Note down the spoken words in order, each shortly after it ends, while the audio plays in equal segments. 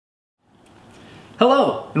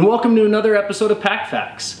Hello, and welcome to another episode of PAC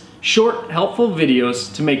Facts. Short, helpful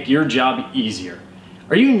videos to make your job easier.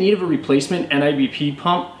 Are you in need of a replacement NiBP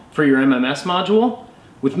pump for your MMS module?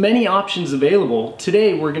 With many options available,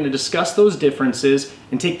 today we're going to discuss those differences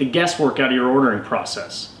and take the guesswork out of your ordering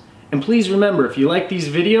process. And please remember, if you like these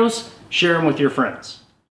videos, share them with your friends.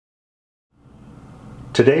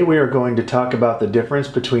 Today we are going to talk about the difference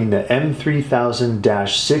between the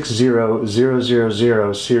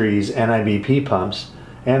M3000-60000 Series NiBP pumps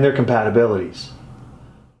and their compatibilities.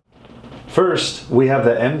 First, we have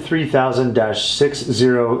the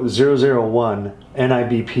M3000-60001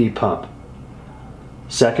 NiBP Pump.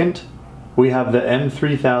 Second, we have the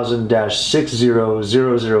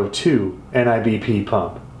M3000-60002 NiBP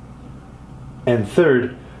Pump. And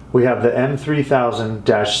third, we have the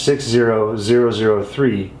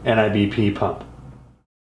M3000-60003 NiBP Pump.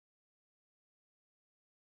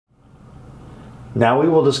 Now we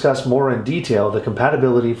will discuss more in detail the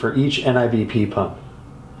compatibility for each NiBP pump.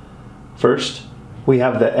 First, we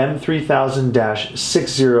have the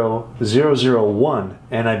M3000-60001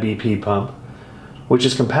 NiBP Pump, which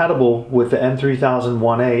is compatible with the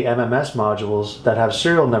M3001A MMS modules that have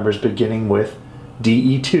serial numbers beginning with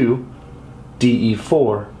DE2,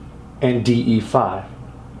 DE4, and DE5.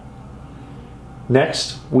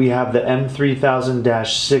 Next, we have the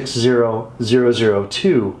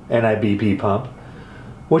M3000-60002 NiBP Pump,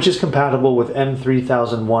 which is compatible with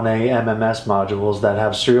M3001A MMS modules that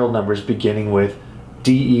have serial numbers beginning with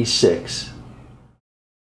DE6.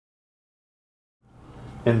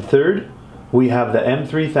 And third, we have the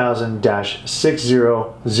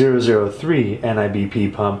M3000-60003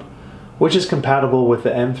 NiBP Pump, which is compatible with the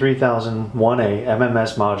M3001A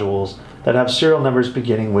MMS modules that have serial numbers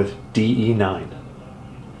beginning with DE9.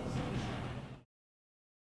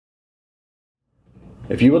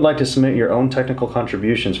 If you would like to submit your own technical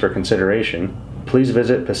contributions for consideration, please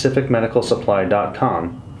visit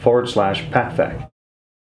pacificmedicalsupply.com/PACFAC.